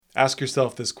Ask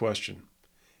yourself this question.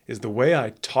 Is the way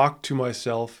I talk to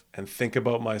myself and think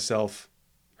about myself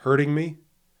hurting me?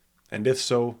 And if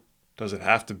so, does it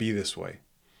have to be this way?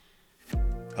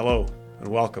 Hello and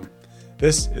welcome.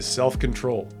 This is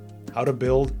Self-Control, How to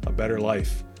Build a Better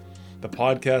Life, the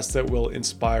podcast that will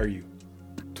inspire you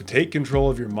to take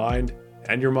control of your mind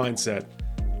and your mindset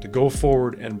to go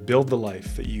forward and build the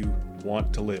life that you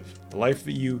want to live, the life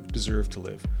that you deserve to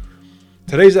live.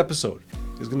 Today's episode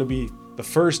is going to be the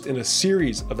first in a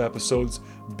series of episodes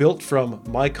built from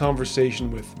my conversation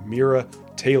with Mira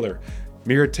Taylor.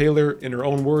 Mira Taylor, in her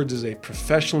own words, is a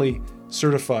professionally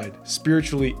certified,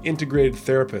 spiritually integrated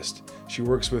therapist. She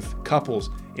works with couples,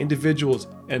 individuals,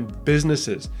 and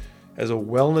businesses as a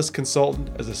wellness consultant,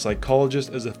 as a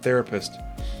psychologist, as a therapist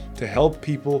to help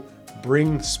people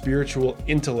bring spiritual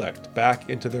intellect back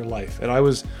into their life. And I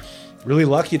was really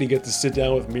lucky to get to sit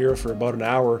down with Mira for about an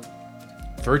hour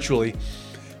virtually.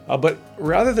 But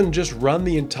rather than just run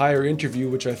the entire interview,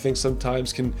 which I think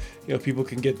sometimes people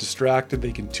can get distracted,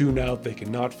 they can tune out, they can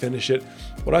not finish it.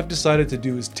 What I've decided to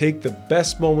do is take the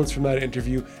best moments from that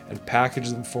interview and package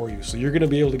them for you. So you're going to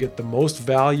be able to get the most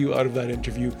value out of that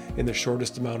interview in the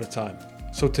shortest amount of time.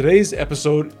 So today's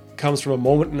episode comes from a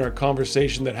moment in our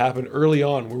conversation that happened early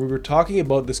on where we were talking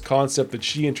about this concept that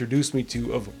she introduced me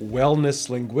to of wellness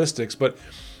linguistics. But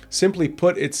simply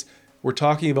put, we're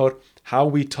talking about how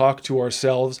we talk to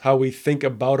ourselves, how we think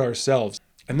about ourselves.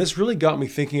 And this really got me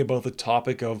thinking about the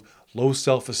topic of low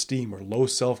self-esteem or low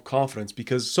self-confidence,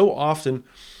 because so often,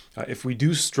 if we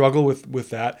do struggle with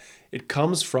that, it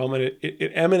comes from and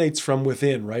it emanates from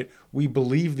within, right? We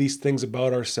believe these things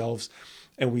about ourselves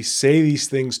and we say these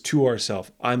things to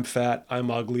ourselves. I'm fat, I'm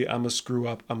ugly, I'm a screw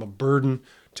up, I'm a burden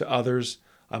to others,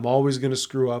 I'm always going to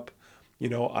screw up.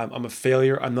 I'm a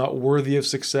failure. I'm not worthy of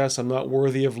success. I'm not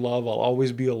worthy of love. I'll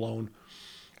always be alone.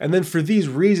 And then for these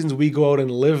reasons, we go out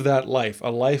and live that life, a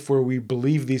life where we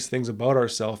believe these things about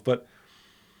ourselves. But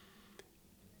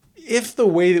if the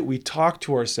way that we talk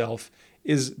to ourselves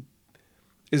is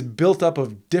built up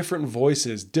of different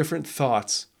voices, different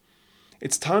thoughts,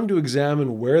 it's time to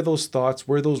examine where those thoughts,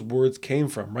 where those words came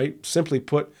from, right? Simply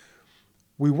put,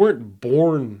 we weren't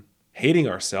born hating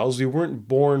ourselves. We weren't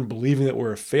born believing that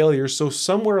we're a failure. So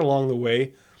somewhere along the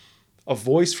way, a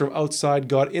voice from outside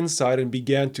got inside and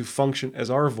began to function as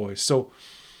our voice. So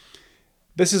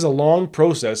this is a long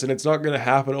process and it's not going to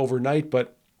happen overnight.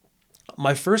 But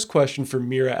my first question for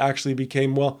Mira actually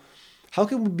became, well, how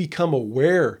can we become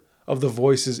aware of the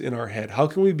voices in our head? How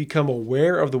can we become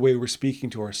aware of the way we're speaking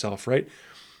to ourselves, right?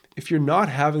 If you're not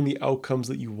having the outcomes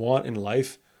that you want in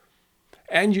life,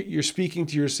 and you're speaking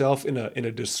to yourself in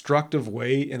a destructive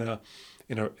way, in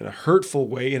a hurtful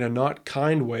way, in a not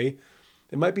kind way,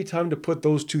 it might be time to put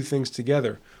those two things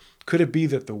together. Could it be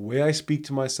that the way I speak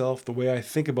to myself, the way I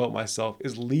think about myself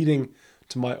is leading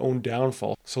to my own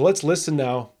downfall? So let's listen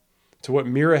now to what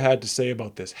Mira had to say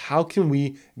about this. How can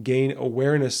we gain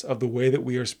awareness of the way that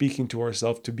we are speaking to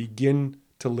ourselves to begin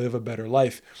to live a better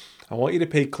life? I want you to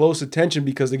pay close attention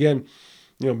because, again,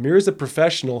 Mira's a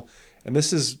professional, and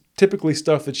this is typically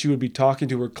stuff that she would be talking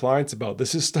to her clients about.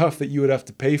 This is stuff that you would have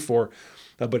to pay for.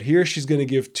 But here she's going to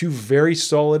give two very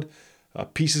solid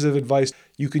pieces of advice.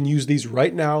 You can use these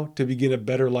right now to begin a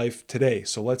better life today.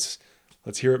 So let's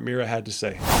hear what Mira had to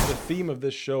say. The theme of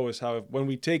this show is how when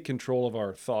we take control of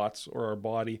our thoughts or our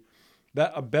body,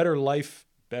 that a better life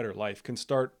can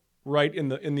start right in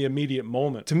the immediate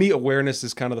moment. To me, awareness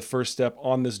is kind of the first step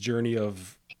on this journey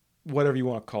of whatever you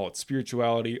want to call it,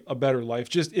 spirituality, a better life.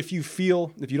 Just if you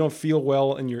don't feel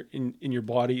well in your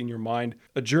body, in your mind,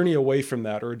 a journey away from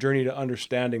that or a journey to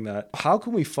understanding that. How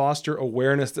can we foster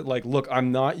awareness that look,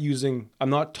 I'm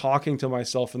not talking to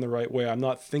myself in the right way. I'm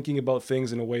not thinking about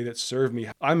things in a way that serve me.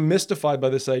 I'm mystified by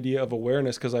this idea of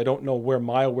awareness because I don't know where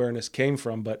my awareness came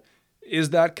from, but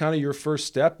is that kind of your first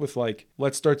step with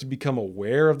let's start to become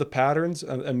aware of the patterns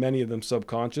and many of them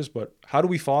subconscious, but how do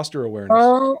we foster awareness?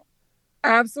 Oh,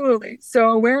 absolutely.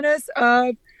 So awareness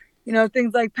of,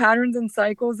 things like patterns and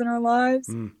cycles in our lives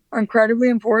are incredibly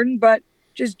important, but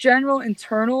just general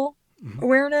internal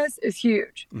awareness is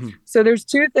huge. So there's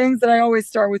two things that I always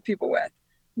start with people with.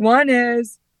 One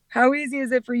is, how easy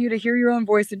is it for you to hear your own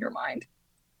voice in your mind?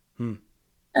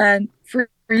 And for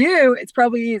you, it's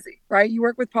probably easy, right? You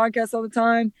work with podcasts all the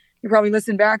time. You probably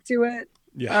listen back to it.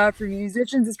 Yeah. For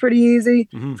musicians, it's pretty easy.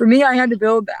 For me, I had to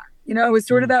build that. It was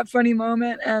sort of that funny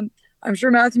moment, and I'm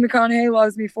sure Matthew McConaughey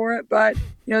loves me for it, but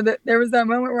there was that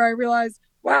moment where I realized,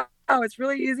 wow, it's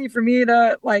really easy for me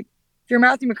to hear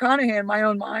Matthew McConaughey in my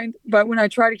own mind, but when I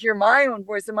try to hear my own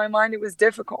voice in my mind, it was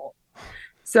difficult.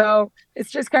 So it's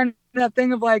just kind of that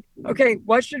thing of okay,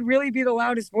 what should really be the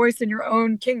loudest voice in your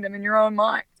own kingdom, in your own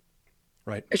mind?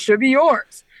 Right. It should be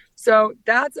yours. So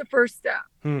that's a first step.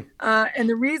 Hmm. And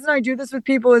the reason I do this with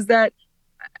people is that,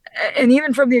 and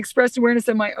even from the expressed awareness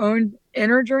of my own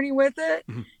inner journey with it,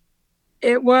 Mm-hmm.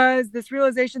 it was this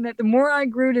realization that the more I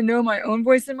grew to know my own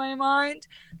voice in my mind,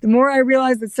 the more I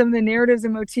realized that some of the narratives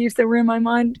and motifs that were in my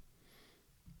mind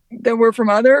that were from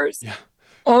others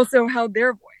also held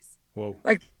their voice. Whoa.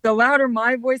 Like the louder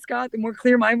my voice got, the more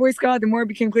clear my voice got, the more it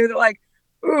became clear that like,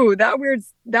 ooh, that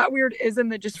weird ism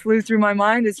that just flew through my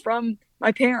mind is from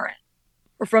my parent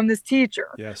or from this teacher.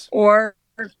 Yes. Or,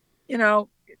 you know,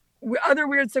 other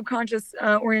weird subconscious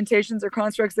orientations or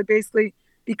constructs that basically,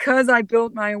 because I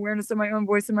built my awareness of my own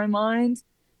voice in my mind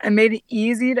and made it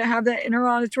easy to have that inner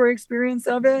auditory experience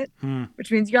of it,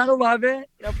 which means you got to love it,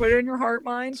 put it in your heart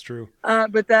mind. It's true.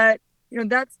 But that,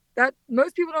 that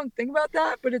most people don't think about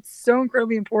that, but it's so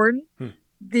incredibly important.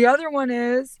 The other one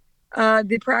is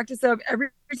the practice of every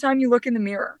time you look in the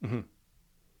mirror,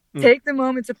 take the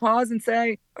moment to pause and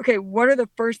say, okay, what are the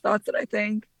first thoughts that I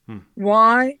think?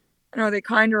 Why? And are they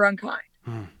kind or unkind?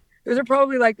 Those are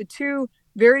probably like the two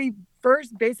very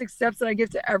first basic steps that I give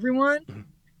to everyone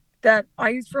that I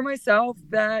use for myself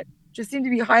that just seem to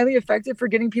be highly effective for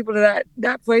getting people to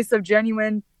that place of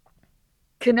genuine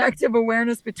connective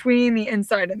awareness between the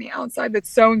inside and the outside. That's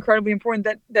so incredibly important.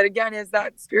 That again is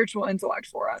that spiritual intellect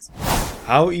for us.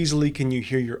 How easily can you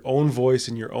hear your own voice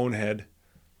in your own head?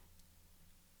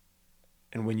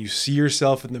 And when you see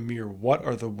yourself in the mirror, what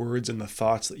are the words and the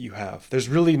thoughts that you have? There's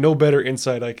really no better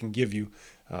insight I can give you.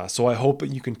 So I hope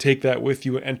that you can take that with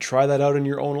you and try that out in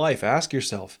your own life. Ask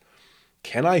yourself,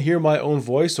 can I hear my own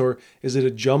voice, or is it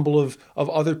a jumble of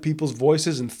other people's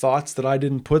voices and thoughts that I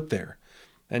didn't put there?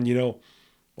 And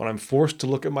when I'm forced to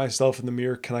look at myself in the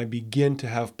mirror, can I begin to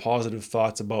have positive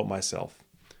thoughts about myself?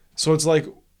 So it's like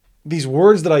these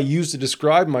words that I use to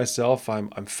describe myself, I'm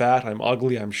fat, I'm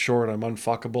ugly, I'm short, I'm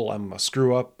unfuckable, I'm a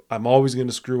screw up, I'm always going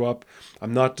to screw up,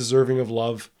 I'm not deserving of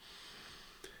love.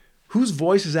 Whose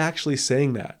voice is actually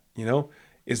saying that?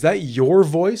 Is that your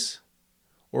voice?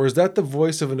 Or is that the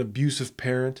voice of an abusive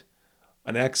parent,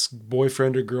 an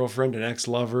ex-boyfriend or girlfriend, an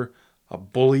ex-lover, a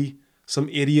bully, some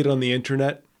idiot on the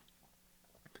internet?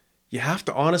 You have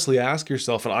to honestly ask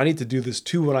yourself, and I need to do this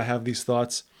too when I have these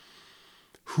thoughts,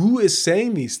 who is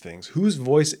saying these things? Whose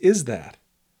voice is that?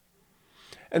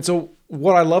 And so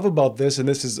what I love about this, and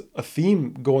this is a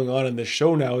theme going on in this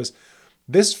show now, is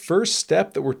this first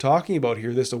step that we're talking about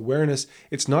here, this awareness,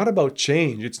 it's not about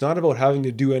change. It's not about having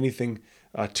to do anything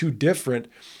too different,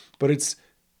 but it's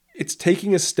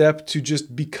taking a step to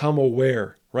just become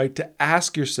aware, right? To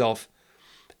ask yourself,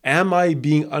 am I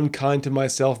being unkind to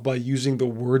myself by using the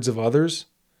words of others?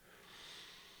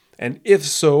 And if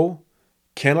so,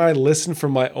 can I listen for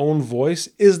my own voice?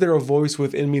 Is there a voice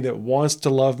within me that wants to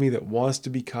love me, that wants to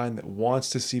be kind, that wants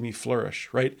to see me flourish,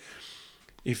 right?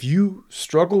 If you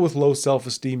struggle with low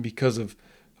self-esteem because of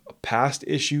past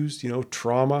issues,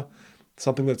 trauma,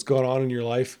 something that's gone on in your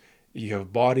life, you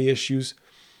have body issues,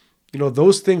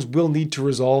 those things will need to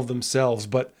resolve themselves.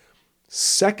 But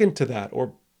second to that,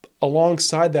 or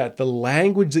alongside that, the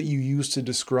language that you use to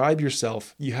describe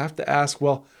yourself, you have to ask,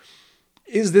 well,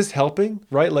 is this helping,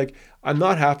 right? Like, I'm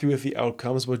not happy with the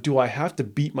outcomes, but do I have to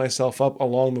beat myself up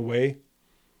along the way?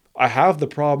 I have the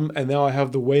problem, and now I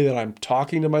have the way that I'm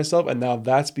talking to myself, and now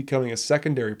that's becoming a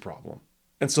secondary problem.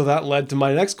 And so that led to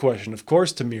my next question, of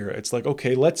course, to Mira. It's like,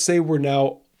 okay, let's say we're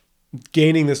now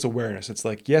gaining this awareness. It's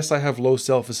like, yes, I have low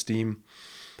self-esteem.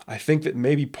 I think that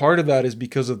maybe part of that is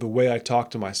because of the way I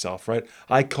talk to myself, right?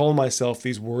 I call myself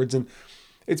these words, and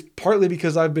it's partly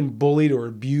because I've been bullied or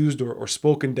abused or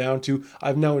spoken down to.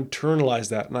 I've now internalized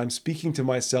that, and I'm speaking to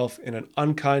myself in an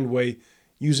unkind way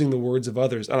using the words of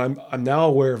others. And I'm now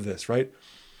aware of this, right?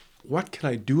 What can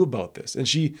I do about this? And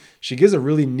she gives a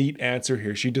really neat answer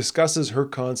here. She discusses her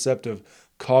concept of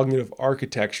cognitive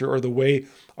architecture, or the way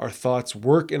our thoughts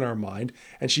work in our mind.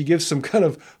 And she gives some kind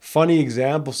of funny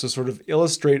examples to sort of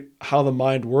illustrate how the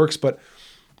mind works. But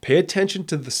pay attention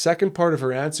to the second part of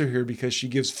her answer here, because she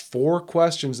gives 4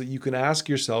 questions that you can ask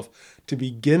yourself to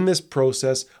begin this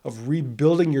process of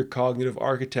rebuilding your cognitive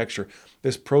architecture,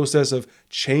 this process of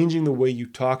changing the way you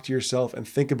talk to yourself and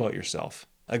think about yourself.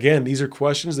 Again, these are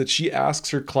questions that she asks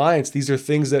her clients. These are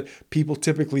things that people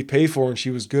typically pay for, and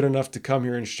she was good enough to come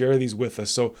here and share these with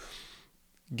us. So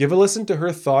give a listen to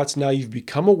her thoughts. Now you've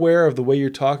become aware of the way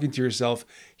you're talking to yourself.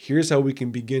 Here's how we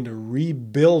can begin to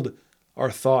rebuild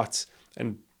our thoughts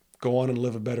and go on and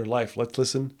live a better life. Let's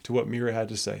listen to what Mira had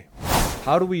to say.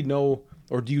 How do we know,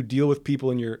 or do you deal with people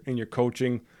in your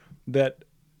coaching that,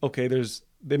 okay,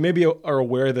 they maybe are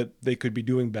aware that they could be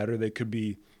doing better, they could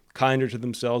be kinder to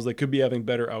themselves, they could be having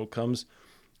better outcomes,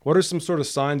 What are some sort of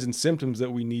signs and symptoms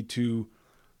that we need to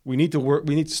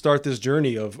start this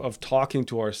journey of talking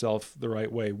to ourselves the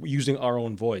right way, using our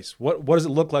own voice? What does it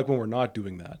look like when we're not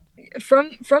doing that?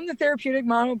 From the therapeutic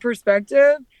model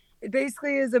perspective, it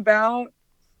basically is about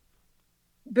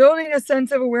building a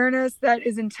sense of awareness that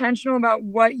is intentional about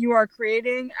what you are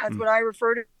creating as what I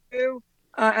refer to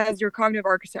as your cognitive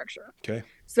architecture. Okay.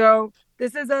 So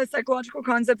this is a psychological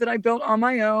concept that I built on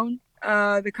my own,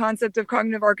 the concept of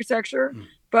cognitive architecture.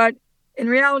 But in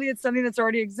reality, it's something that's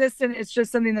already existent. It's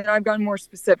just something that I've gotten more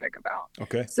specific about.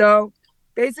 Okay. So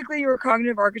basically, your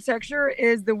cognitive architecture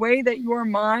is the way that your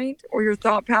mind or your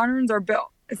thought patterns are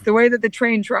built. It's the way that the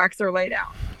train tracks are laid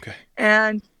out. Okay.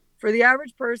 And for the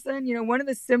average person, one of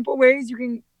the simple ways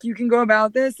you can go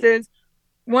about this is,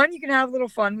 one, you can have a little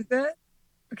fun with it.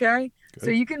 Okay. Good. So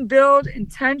you can build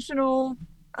intentional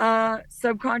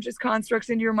subconscious constructs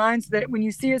into your mind so that when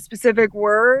you see a specific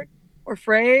word or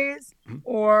phrase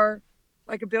or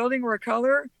like a building or a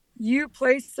color, you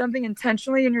place something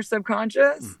intentionally in your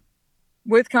subconscious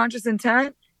with conscious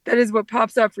intent. That is what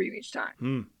pops up for you each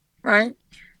time. Right.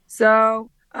 So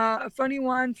a funny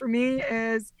one for me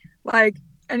is like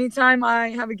anytime I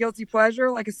have a guilty pleasure,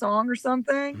 like a song or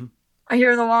something, I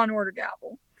hear the Law and Order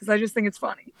gavel because I just think it's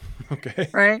funny. Okay.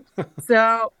 Right.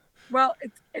 So, well,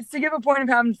 it's to give a point of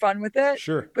having fun with it.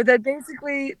 Sure. But that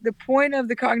basically the point of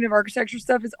the cognitive architecture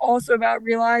stuff is also about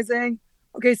realizing,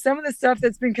 okay, some of the stuff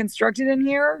that's been constructed in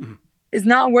here is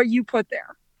not what you put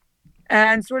there.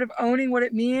 And sort of owning what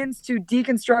it means to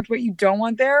deconstruct what you don't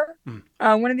want there.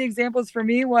 One of the examples for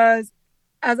me was,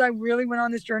 as I really went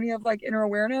on this journey of like inner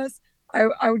awareness,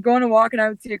 I would go on a walk and I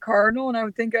would see a cardinal and I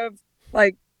would think of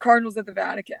like cardinals at the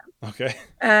Vatican. Okay.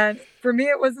 And for me,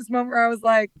 it was this moment where I was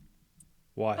like,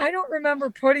 why? I don't remember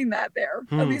putting that there,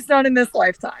 at least not in this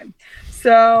lifetime.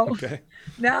 So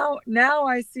now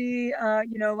I see,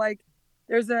 like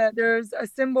there's a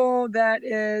symbol that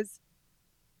is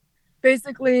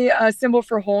basically a symbol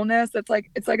for wholeness. It's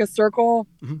like a circle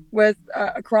with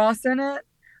a cross in it.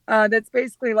 That's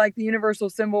basically like the universal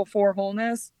symbol for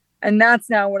wholeness. And that's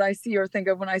now what I see or think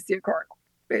of when I see a cardinal,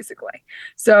 basically.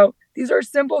 So these are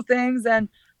simple things. And,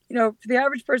 for the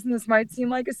average person, this might seem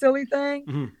like a silly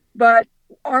thing, but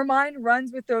our mind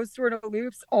runs with those sort of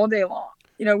loops all day long.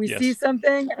 We see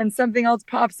something and something else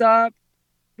pops up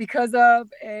because of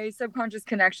a subconscious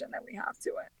connection that we have to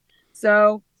it.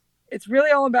 So it's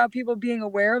really all about people being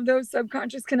aware of those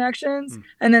subconscious connections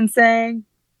and then saying,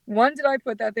 1, did I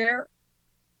put that there?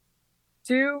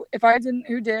 2, if I didn't,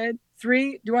 who did?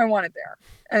 3, do I want it there?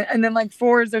 And then like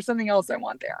 4, is there something else I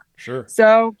want there? Sure.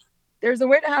 So there's a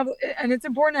way to have, and it's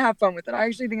important to have fun with it. I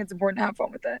actually think it's important to have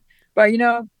fun with it. But,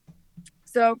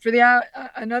 so for the,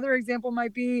 another example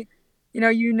might be,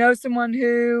 someone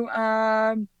who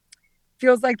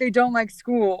feels like they don't like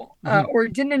school or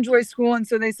didn't enjoy school. And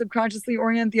so they subconsciously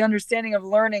orient the understanding of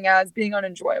learning as being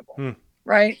unenjoyable.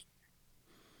 Right.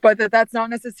 But that's not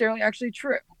necessarily actually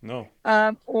true. No.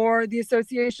 Or the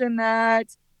association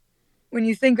that when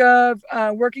you think of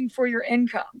working for your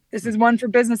income, this is one for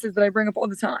businesses that I bring up all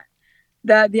the time,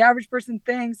 that the average person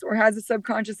thinks or has a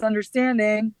subconscious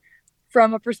understanding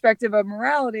from a perspective of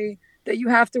morality that you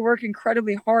have to work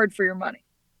incredibly hard for your money.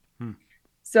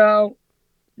 So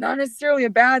not necessarily a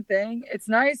bad thing. It's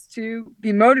nice to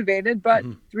be motivated, but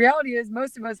the reality is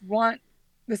most of us want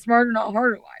the smarter, not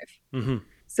harder life.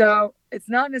 So it's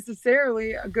not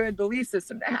necessarily a good belief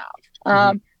system to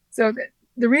have. So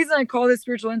the reason I call this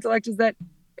spiritual intellect is that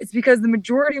it's because the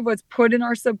majority of what's put in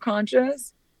our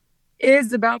subconscious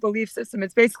is about belief system.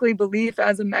 It's basically belief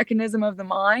as a mechanism of the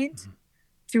mind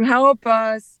to help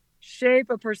us shape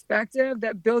a perspective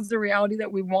that builds the reality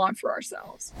that we want for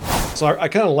ourselves. So I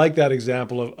kind of like that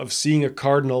example of seeing a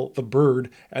cardinal, the bird,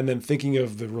 and then thinking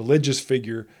of the religious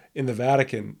figure in the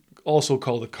Vatican, also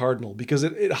called a cardinal, because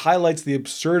it highlights the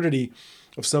absurdity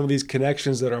of some of these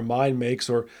connections that our mind makes,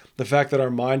 or the fact that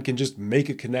our mind can just make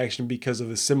a connection because of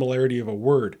the similarity of a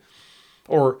word.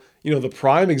 Or, the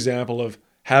prime example of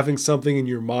having something in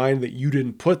your mind that you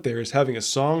didn't put there is having a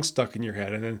song stuck in your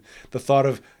head. And then the thought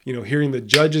of, hearing the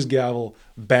judge's gavel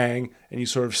bang and you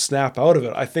sort of snap out of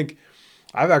it. I think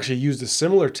I've actually used a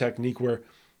similar technique where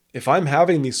if I'm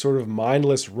having these sort of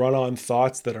mindless run-on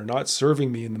thoughts that are not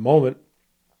serving me in the moment,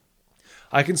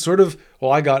 I can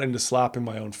I got into slapping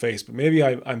my own face, but maybe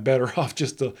I'm better off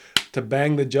just to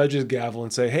bang the judge's gavel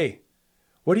and say, hey,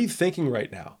 what are you thinking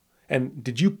right now? And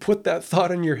did you put that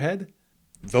thought in your head?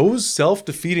 Those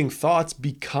self-defeating thoughts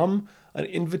become an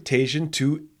invitation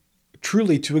to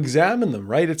truly to examine them,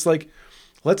 right? It's like,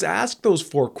 let's ask those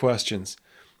 4 questions.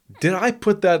 Did I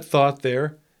put that thought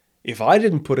there? If I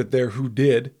didn't put it there, who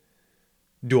did?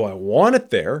 Do I want it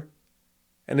there?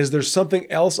 And is there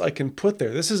something else I can put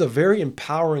there? This is a very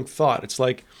empowering thought. It's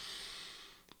like,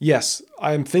 yes,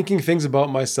 I am thinking things about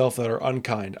myself that are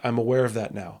unkind. I'm aware of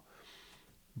that now.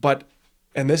 But,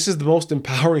 and this is the most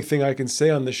empowering thing I can say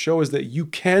on this show, is that you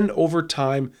can, over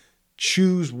time,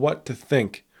 choose what to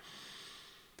think.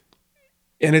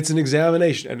 And it's an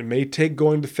examination, and it may take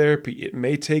going to therapy. It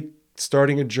may take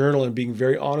starting a journal and being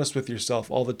very honest with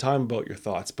yourself all the time about your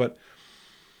thoughts. But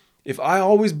if I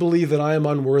always believe that I am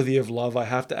unworthy of love, I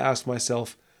have to ask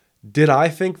myself, did I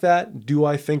think that? Do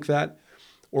I think that?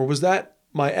 Or was that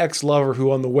my ex-lover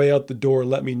who on the way out the door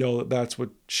let me know that that's what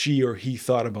she or he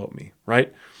thought about me,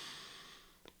 right?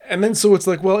 And then so it's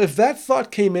like, well, if that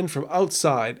thought came in from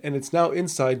outside and it's now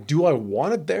inside, do I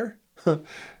want it there?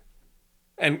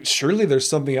 And surely there's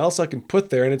something else I can put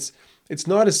there. And it's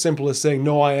not as simple as saying,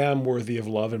 no, I am worthy of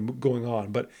love and going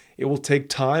on. But it will take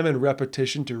time and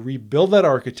repetition to rebuild that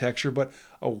architecture. But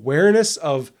awareness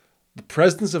of the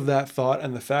presence of that thought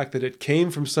and the fact that it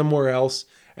came from somewhere else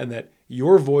and that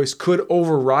your voice could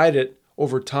override it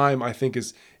over time, I think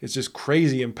is just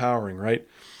crazy empowering, right?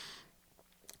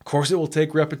 Of course, it will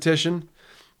take repetition,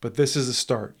 but this is a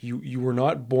start. You were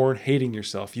not born hating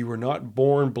yourself. You were not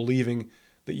born believing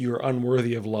that you are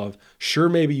unworthy of love. Sure,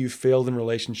 maybe you've failed in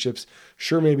relationships.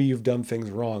 Sure, maybe you've done things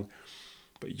wrong.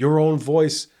 But your own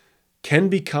voice can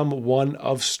become one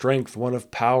of strength, one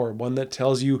of power, one that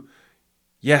tells you,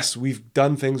 yes, we've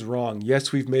done things wrong.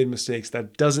 Yes, we've made mistakes.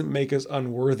 That doesn't make us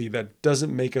unworthy. That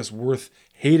doesn't make us worth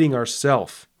hating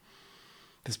ourselves.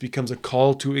 This becomes a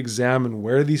call to examine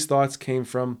where these thoughts came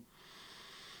from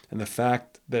and the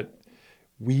fact that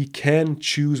we can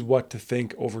choose what to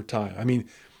think over time. I mean,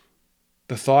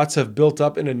 the thoughts have built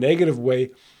up in a negative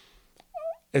way.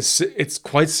 It's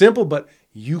quite simple, but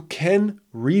you can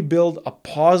rebuild a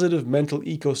positive mental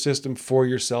ecosystem for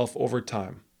yourself over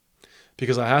time.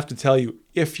 Because I have to tell you,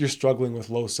 if you're struggling with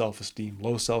low self-esteem,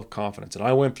 low self-confidence, and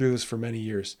I went through this for many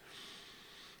years,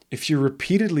 if you're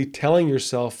repeatedly telling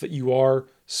yourself that you are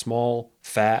small,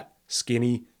 fat,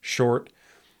 skinny, short,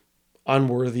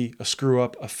 unworthy, a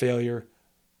screw-up, a failure,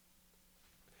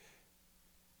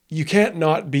 you can't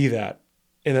not be that.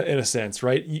 In a sense,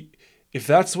 right? If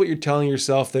that's what you're telling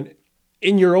yourself, then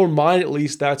in your own mind, at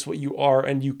least, that's what you are.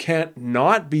 And you can't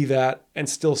not be that and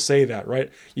still say that, right?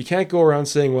 You can't go around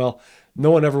saying, well, no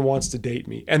one ever wants to date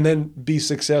me and then be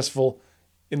successful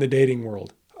in the dating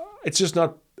world. It's just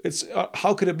not,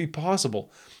 how could it be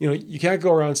possible? You can't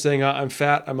go around saying, I'm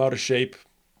fat, I'm out of shape,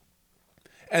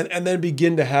 and then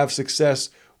begin to have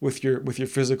success with your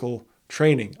physical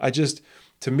training.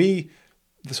 To me,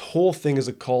 this whole thing is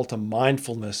a call to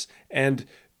mindfulness and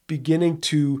beginning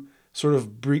to sort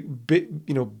of bring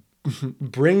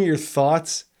your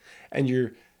thoughts and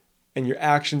your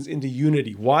actions into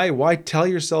unity. Why tell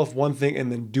yourself one thing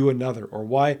and then do another? Or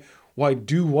why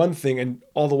do one thing and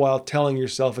all the while telling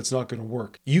yourself it's not going to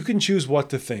work? You can choose what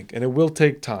to think, and it will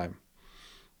take time.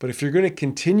 But if you're going to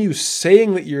continue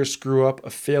saying that you're a screw up,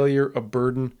 a failure, a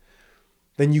burden,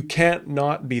 then you can't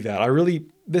not be that.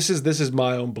 This is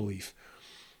my own belief.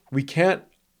 We can't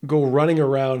go running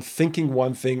around thinking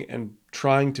one thing and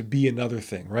trying to be another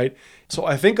thing, right? So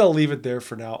I think I'll leave it there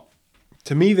for now.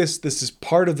 To me, this is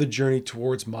part of the journey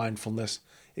towards mindfulness,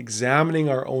 examining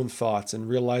our own thoughts and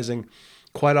realizing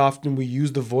quite often we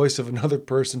use the voice of another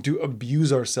person to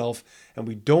abuse ourselves, and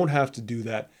we don't have to do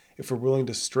that if we're willing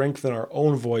to strengthen our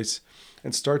own voice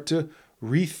and start to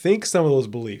rethink some of those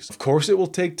beliefs. Of course, it will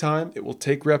take time. It will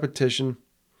take repetition.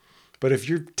 But if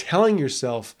you're telling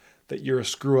yourself that you're a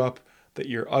screw up, that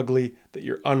you're ugly, that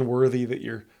you're unworthy, that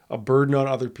you're a burden on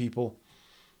other people,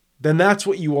 then that's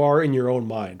what you are in your own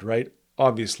mind, right?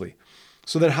 Obviously.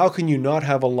 So then how can you not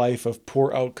have a life of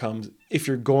poor outcomes if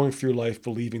you're going through life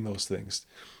believing those things?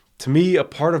 To me, a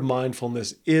part of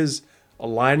mindfulness is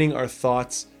aligning our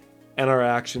thoughts and our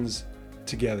actions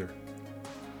together.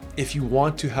 If you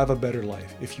want to have a better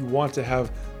life, if you want to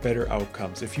have better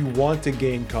outcomes, if you want to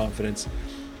gain confidence,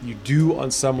 you do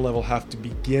on some level have to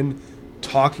begin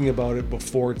talking about it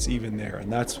before it's even there.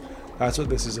 And that's what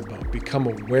this is about. Become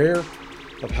aware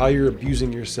of how you're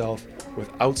abusing yourself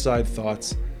with outside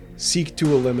thoughts, seek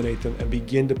to eliminate them, and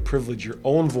begin to privilege your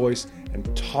own voice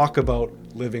and talk about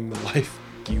living the life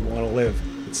you want to live.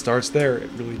 It starts there.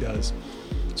 It really does.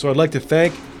 So I'd like to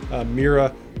thank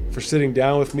Mira for sitting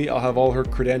down with me. I'll have all her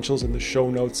credentials in the show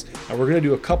notes. And we're going to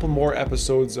do a couple more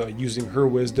episodes using her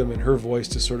wisdom and her voice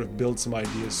to sort of build some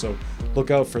ideas. So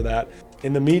look out for that.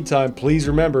 In the meantime, please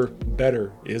remember,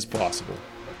 better is possible.